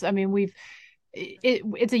 So I mean,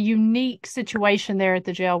 it's a unique situation there at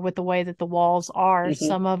the jail with the way that the walls are. Hmm.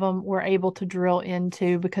 Some of them we're able to drill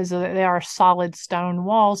into because they are solid stone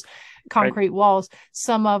walls, Right. concrete walls.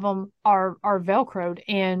 Some of them are velcroed,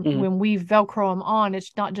 and Hmm. when we velcro them on,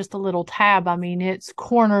 it's not just a little tab. I mean, it's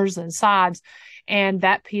corners and sides, and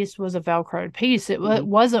that piece was a velcroed piece. It Hmm.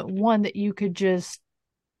 wasn't one that you could just,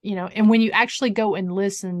 and when you actually go and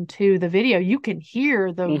listen to the video, you can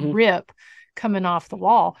hear the Hmm. rip coming off the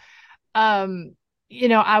wall. um you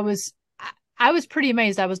know I was pretty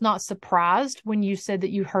amazed. I was not surprised when you said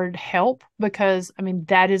that you heard help, because I mean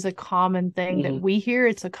that is a common thing that Hmm. we hear.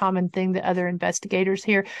 It's a common thing that other investigators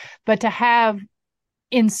hear. But to have,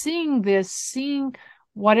 in seeing this, seeing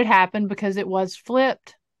what had happened, because it was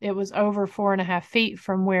flipped, it was over 4.5 feet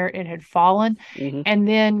from where it had fallen, Hmm. and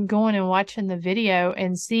then going and watching the video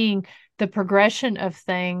and seeing the progression of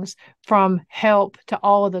things from help to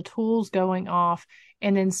all of the tools going off,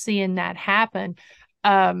 and then seeing that happen,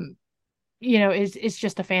 um it's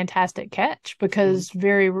just a fantastic catch, Hmm. because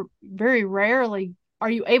very very rarely are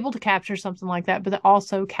you able to capture something like that, but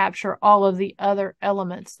also capture all of the other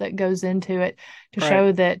elements that goes into it to Right.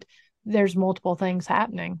 show that there's multiple things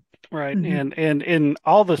happening. Right. Mhm. And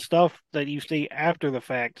all the stuff that you see after the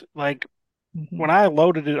fact, like Mm-hmm. when I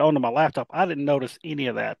loaded it onto my laptop, I didn't notice any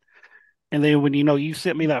of that. And then when you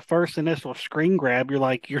sent me that first initial screen grab, you're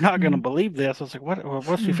like, you're not going to Mm-hmm. believe this. I was like,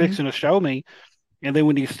 what's he Mhm. fixing to show me? And then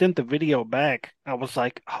when you sent the video back, I was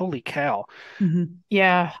like, holy cow. Mhm.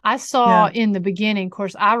 Yeah, I saw Yeah. in the beginning, of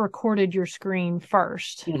course, I recorded your screen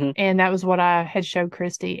first, Hmm. and that was what I had showed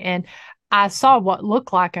Christy. And I saw what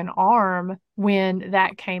looked like an arm when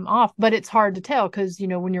that came off, but it's hard to tell because,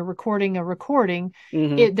 when you're recording a recording,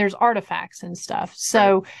 Hmm. there's artifacts and stuff. Right.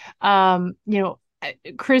 So,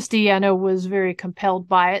 Christy, I know, was very compelled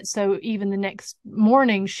by it. So even the next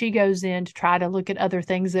morning, she goes in to try to look at other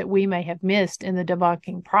things that we may have missed in the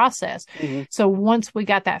debunking process. Hmm. So once we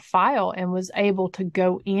got that file and was able to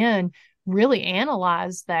go in, really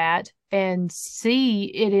analyze that and see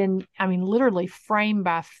it in, I mean, literally frame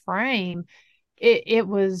by frame, it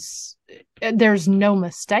was, there's no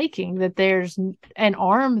mistaking that there's an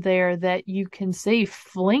arm there that you can see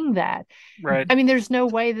fling that. Right. I mean, there's no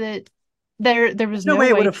way that there There's was no no way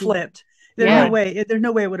it would way have to, flipped. There's no yeah. Right. way. There's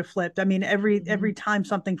no way it would have flipped. I mean, every Mm-hmm. time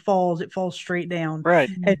something falls, it falls straight down. Right.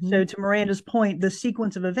 And Mm-hmm. so, to Miranda's point, the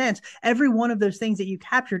sequence of events, every one of those things that you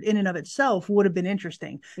captured in and of itself would have been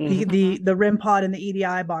interesting. The Hmm. the the REM pod and the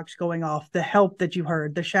EDI box going off, the help that you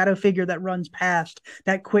heard, the shadow figure that runs past,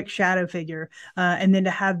 that quick shadow figure, and then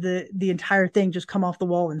to have the entire thing just come off the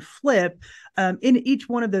wall and flip. In each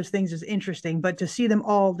one of those things is interesting, but to see them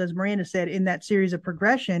all, as Miranda said, in that series of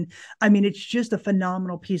progression, I mean, it's just a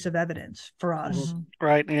phenomenal piece of evidence for Hmm. us. Mm-hmm.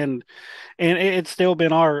 Right. And it's still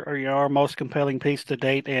been our most compelling piece to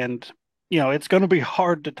date. And it's going to be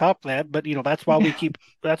hard to top that. But that's why we Yeah. keep.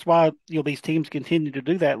 That's why these teams continue to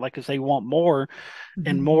do that, like, because they want more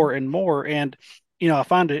and Mhm. more and more. And I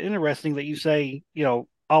find it interesting that you say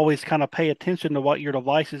always kind of pay attention to what your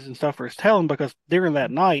devices and stuff are telling, because during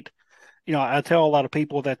that night, I tell a lot of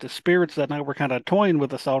people that the spirits that night were kind of toying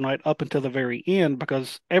with us all night up until the very end,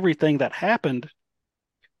 because everything that happened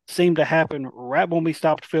seemed to happen right when we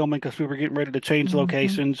stopped filming because we were getting ready to change Mm-hmm.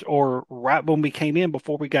 locations, or right when we came in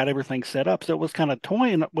before we got everything set up. So it was kind of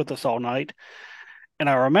toying with us all night. And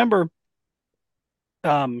I remember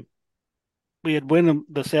we had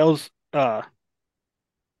went the sales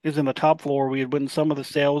is in the top floor. We had went some of the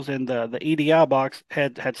sales, and the EDI box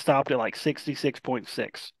had stopped at like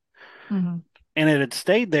 66.6. Mm-hmm. And it had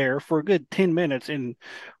stayed there for a good 10 minutes. And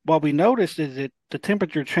what we noticed is that the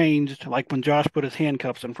temperature changed like when Josh put his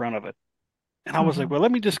handcuffs in front of it. And I was like, Mm-hmm. well,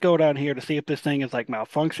 let me just go down here to see if this thing is like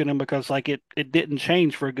malfunctioning, because like it didn't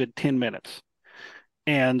change for a good 10 minutes.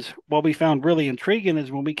 And what we found really intriguing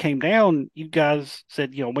is when we came down, you guys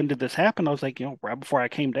said, when did this happen? I was like, right before I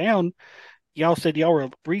came down, y'all said y'all were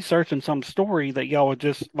researching some story that y'all had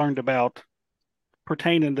just learned about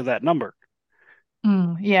pertaining to that number.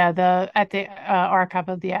 Yeah, the at the archive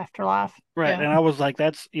of the afterlife. Right. Yeah. And I was like,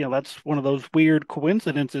 that's one of those weird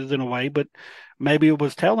coincidences in a way, but maybe it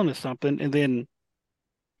was telling us something. And then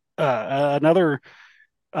another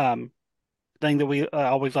um, thing that we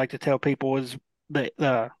always like to tell people is the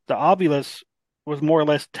Ovilus was more or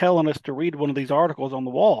less telling us to read one of these articles on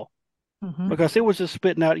the wall, Mm-hmm. because it was just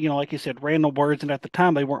spitting out, like you said, random words, and at the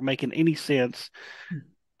time they weren't making any sense.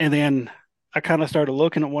 And then I kind of started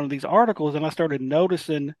looking at one of these articles, and I started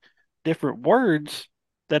noticing different words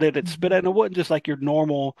that it had spit Mm-hmm. out, and it wasn't just like your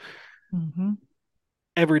normal Mm-hmm.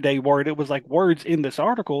 everyday word. It was like words in this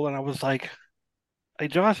article, and I was like, hey,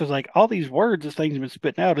 Josh was like, all these words this thing's been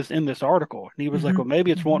spitting out is in this article. And he was like, Hmm. well,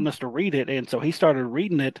 maybe it's Hmm. wanting us to read it. And so he started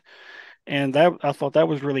reading it, and that I thought that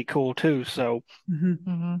was really cool too. So, Hmm.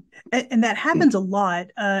 Hmm. And that happens a lot,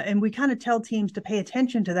 and we kind of tell teams to pay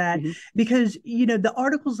attention to that, hmm because the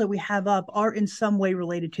articles that we have up are in some way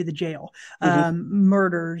related to the jail. hmm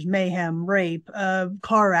Murders, mayhem, rape,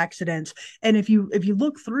 car accidents. And if you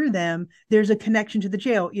look through them, there's a connection to the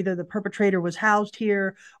jail. Either the perpetrator was housed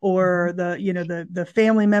here, or the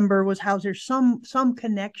family member was housed here. Some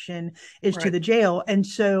connection is to right, the jail. And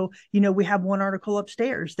so we have one article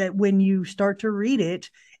upstairs that when you start to read it,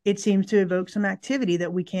 it seems to evoke some activity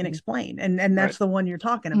that we can't hmm explain, and right, that's the one you're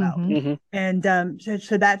talking about. Hmm. hmm And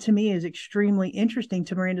so that to me is extremely interesting.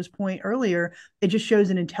 To Miranda's point earlier, it just shows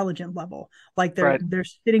an intelligent level, like they're right, they're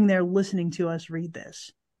sitting there listening to us read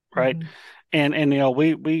this. right. Hmm. And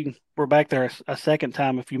we were back there a second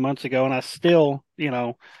time a few months ago, and I still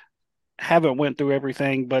haven't went through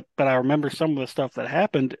everything, but I remember some of the stuff that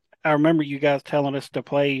happened. I remember you guys telling us to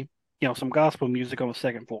play some gospel music on the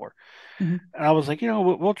second floor. Mm-hmm. And I was like,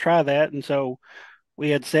 we'll try that. And so we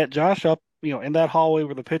had set Josh up, in that hallway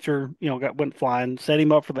where the pitcher, went flying, set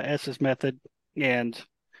him up for the S's method. And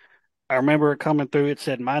I remember it coming through. It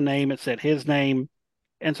said my name, it said his name.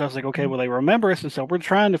 And so I was like, okay, well, they remember us. And so we're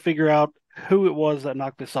trying to figure out who it was that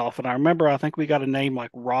knocked us off. And I remember, I think we got a name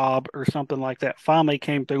like Rob or something like that finally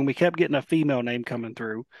came through. And we kept getting a female name coming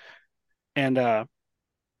through. And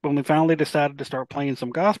when we finally decided to start playing some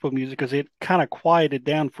gospel music, because it kind of quieted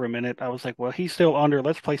down for a minute, I was like, well, he's still under.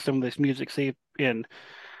 Let's play some of this music. See if, and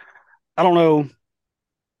I don't know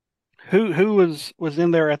who was in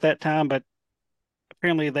there at that time, but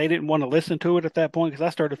apparently they didn't want to listen to it at that point because I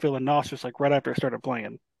started feeling nauseous like right after I started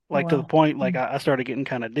playing. Oh Like to the wow. point like Mm-hmm. I started getting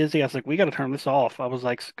kind of dizzy. I was like, we got to turn this off. I was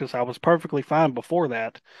like, because I was perfectly fine before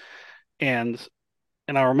that, and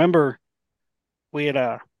I remember we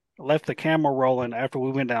had left the camera rolling after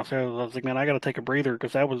we went downstairs. I was like, man, I got to take a breather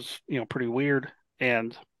because that was pretty weird.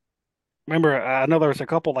 And remember, I know there was a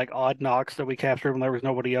couple like odd knocks that we captured when there was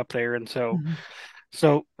nobody up there, and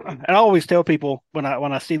and I always tell people when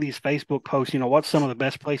I see these Facebook posts, what's some of the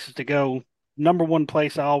best places to go. Number one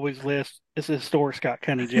place I always list is the historic Scott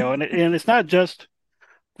County Jail, and it's not just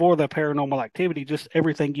for the paranormal activity, just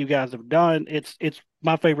everything you guys have done. It's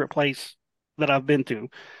my favorite place that I've been to.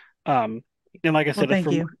 Um, and like I Well, said,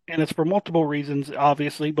 thank you. it's for multiple reasons,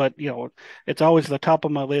 obviously, but it's always the top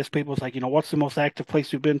of my list. People's like, what's the most active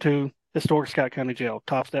place you've been to? Historic Scott County Jail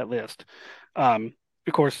tops that list.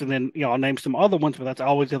 Of course, and then I'll name some other ones, but that's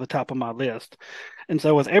always at the top of my list. And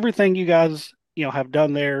so with everything you guys have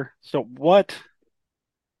done there, so what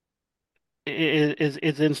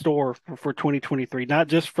is in store for 2023? Not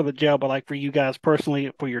just for the jail, but like for you guys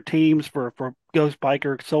personally, for your teams, for Ghost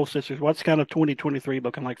Biker, Soul Sisters. What's kind of 2023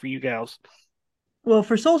 looking like for you guys? Well,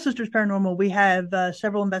 for Soul Sisters Paranormal, we have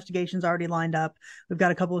several investigations already lined up. We've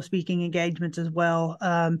got a couple of speaking engagements as well.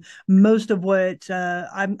 Most of what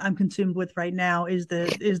I'm consumed with right now is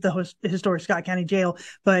the historic Scott County Jail.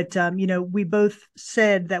 But we both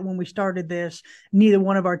said that when we started this, neither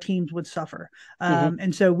one of our teams would suffer, hmm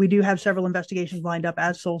and so we do have several investigations lined up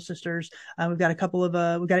as Soul Sisters. We've got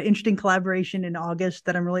an interesting collaboration in August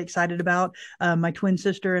that I'm really excited about. My twin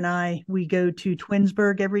sister and we go to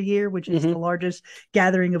Twinsburg every year, which is hmm the largest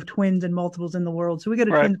gathering of twins and multiples in the world. So we go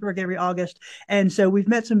to Right. Twinsburg every August. And so we've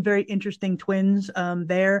met some very interesting twins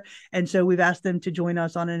there. And so we've asked them to join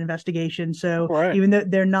us on an investigation. So Right. even though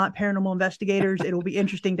they're not paranormal investigators, it'll be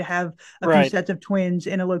interesting to have a few Right. sets of twins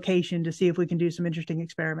in a location to see if we can do some interesting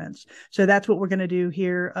experiments. So that's what we're going to do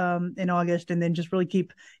here in August, and then just really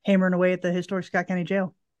keep hammering away at the historic Scott County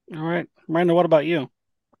Jail. All right. Miranda, what about you?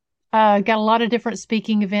 Got a lot of different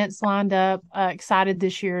speaking events lined up. Excited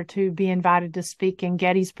this year to be invited to speak in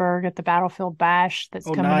Gettysburg at the Battlefield Bash that's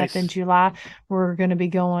Oh, coming up in nice. July. We're going to be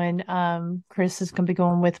going. Kris is going to be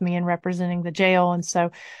going with me and representing the jail, and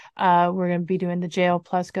so we're going to be doing the jail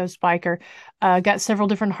plus Ghost Biker. Got several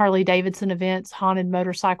different Harley Davidson events, haunted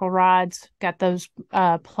motorcycle rides. Got those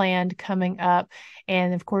planned coming up,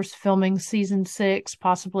 and of course, filming season 6,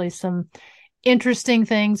 possibly some interesting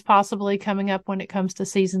things possibly coming up when it comes to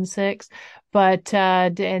season 6. But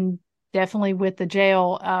and definitely with the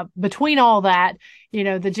jail, between all that,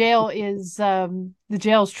 the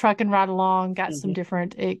jail's trucking right along. Got some hmm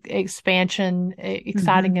different expansion, Mm-hmm.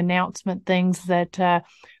 exciting announcement things that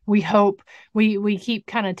we hope. We keep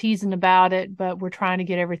kind of teasing about it, but we're trying to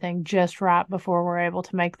get everything just right before we're able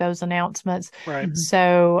to make those announcements. Right. Mm-hmm.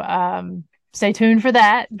 So stay tuned for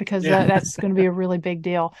that, because Yeah. that's going to be a really big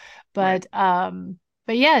deal. Right. But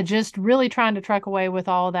yeah, just really trying to truck away with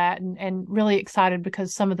all of that, and really excited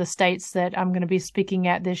because some of the states that I'm going to be speaking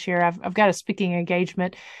at this year, I've got a speaking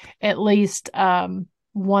engagement at least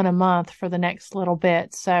one a month for the next little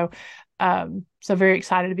bit. So very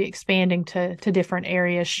excited to be expanding to different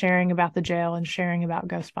areas, sharing about the jail and sharing about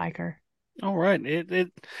Ghost Biker. All right.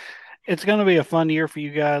 It's going to be a fun year for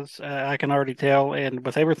you guys. I can already tell. And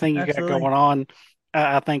with everything you got Absolutely. going on,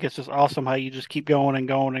 I think it's just awesome how you just keep going and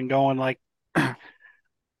going and going. Like, I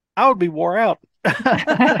would be wore out.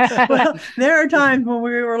 Well, there are times when we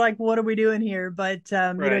were like, what are we doing here? But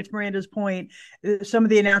Right. to Miranda's point, some of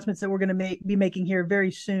the announcements that we're going to be making here very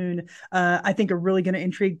soon, I think are really going to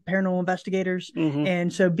intrigue paranormal investigators. Hmm.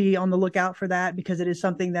 And so be on the lookout for that, because it is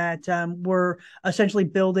something that we're essentially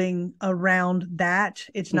building around that.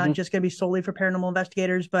 It's not Hmm. just going to be solely for paranormal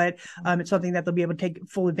investigators, but it's something that they'll be able to take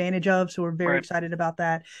full advantage of. So we're very Right. excited about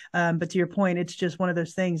that. But to your point, it's just one of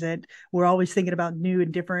those things that we're always thinking about new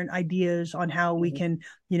and different ideas on how we Hmm. can,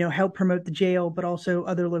 help promote the jail, but also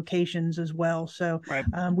other locations as well. So Right.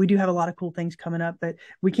 we do have a lot of cool things coming up, but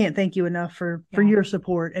we can't thank you enough for Yeah. your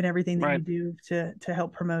support and everything that you Right. do to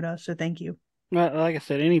help promote us. So thank you. Well, like I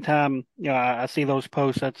said, anytime I see those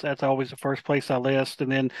posts, that's always the first place I list, and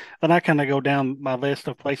then I kind of go down my list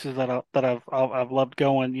of places that I've loved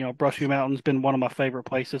going. Brushy Mountain's been one of my favorite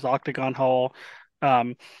places, Octagon Hall,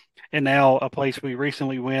 um, and now a place we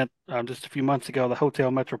recently went just a few months ago, the Hotel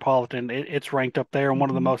Metropolitan. It's ranked up there and one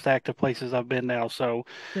of the Mm-hmm. most active places I've been now. So,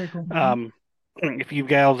 Very cool. if you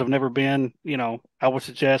gals have never been, I would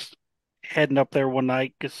suggest heading up there one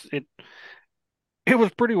night because it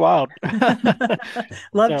was pretty wild.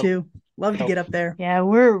 Love So. to. Love to So get up there. Yeah,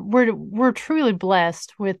 we're truly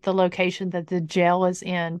blessed with the location that the jail is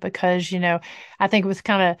in because, I think it was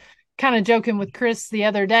kind of joking with Kris the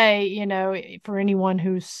other day, for anyone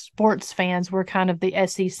who's sports fans, we're kind of the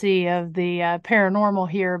SEC of the paranormal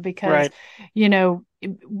here because, right. you know,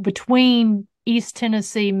 between East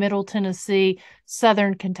Tennessee, Middle Tennessee,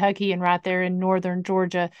 Southern Kentucky, and right there in Northern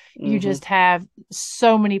Georgia, you Hmm. just have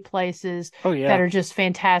so many places Oh that yeah. are just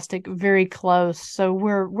fantastic, very close. So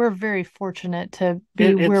we're very fortunate to be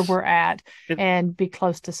It, where it's we're at it, and be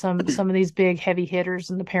close to some of these big heavy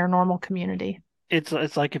hitters in the paranormal community. it's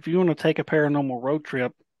like if you want to take a paranormal road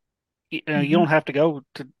trip, you Mm-hmm. don't have to go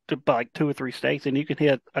to like two or three states, and you can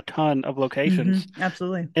hit a ton of Mm-hmm. locations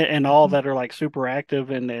Absolutely. and all that are like super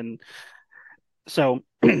active and so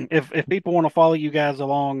if people want to follow you guys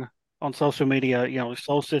along on social media,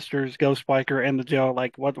 Soul Sisters, Ghost Biker, and the Jail,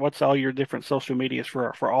 like what's all your different social medias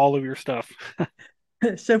for all of your stuff?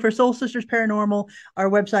 So for Soul Sisters Paranormal, our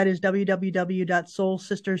website is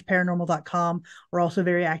www.soulsistersparanormal.com. We're also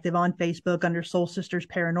very active on Facebook under Soul Sisters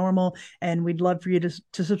Paranormal, and we'd love for you to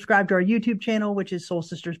subscribe to our YouTube channel, which is Soul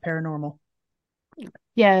Sisters Paranormal.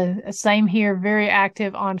 Yeah, same here. Very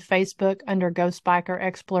active on Facebook under Ghost Biker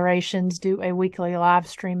Explorations. Do a weekly live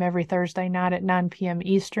stream every Thursday night at 9 p.m.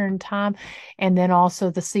 Eastern time. And then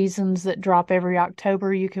also the seasons that drop every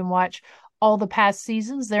October. You can watch all the past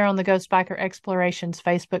seasons there on the Ghost Biker Explorations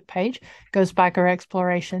Facebook page, Ghost Biker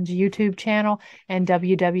Explorations YouTube channel, and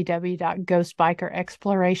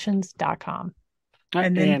www.ghostbikerexplorations.com.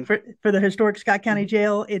 And then And for the Historic Scott County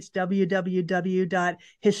Jail, it's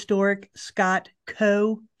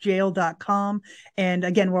www.historicscottcojail.com. And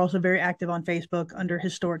again, we're also very active on Facebook under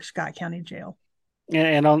Historic Scott County Jail.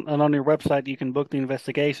 and on your website, you can book the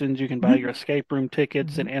investigations, you can buy your Mm-hmm. escape room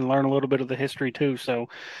tickets, Mm-hmm. and learn a little bit of the history too. So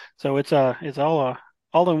it's all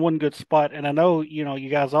in one good spot. And I know you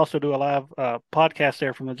guys also do a live podcast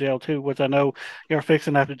there from the jail too, which I know you're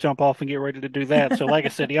fixing to have to jump off and get ready to do that. So like I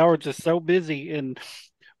said, y'all are just so busy,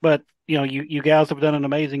 but you guys have done an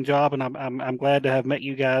amazing job, and I'm glad to have met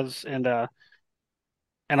you guys, and I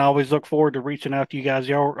always look forward to reaching out to you guys.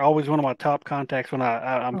 Y'all are always one of my top contacts when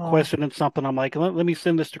I'm Oh, questioning something. I'm like, let me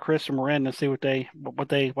send this to Kris and Miranda and see what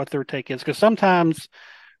their take is. Because sometimes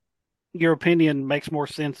your opinion makes more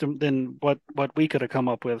sense than what we could have come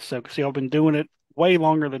up with. So, see, I've been doing it way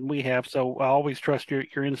longer than we have, so I always trust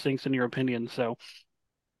your instincts and your opinions. So,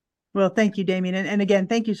 well, thank you, Damien. And again,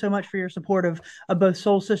 thank you so much for your support of both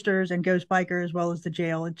Soul Sisters and Ghost Biker as well as the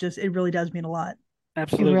jail. It really does mean a lot. It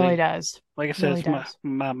really absolutely, does. like I It said, really it's my does.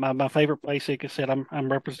 my my, my favorite place. Like I said,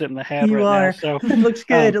 I'm representing the hat You right now. are. So, It looks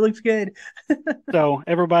good. um, It looks good. So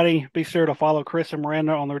everybody be sure to follow Kris and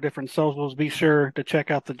Miranda on their different socials. Be sure to check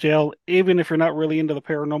out the jail. Even if you're not really into the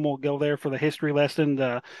paranormal, go there for the history lesson.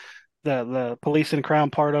 The police and crime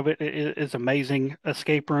part of it is amazing.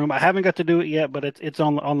 Escape room. I haven't got to do it yet, but it's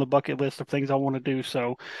on the bucket list of things I want to do.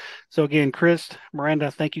 So again, Kris,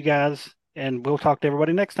 Miranda, thank you guys, and we'll talk to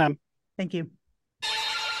everybody next time. Thank you.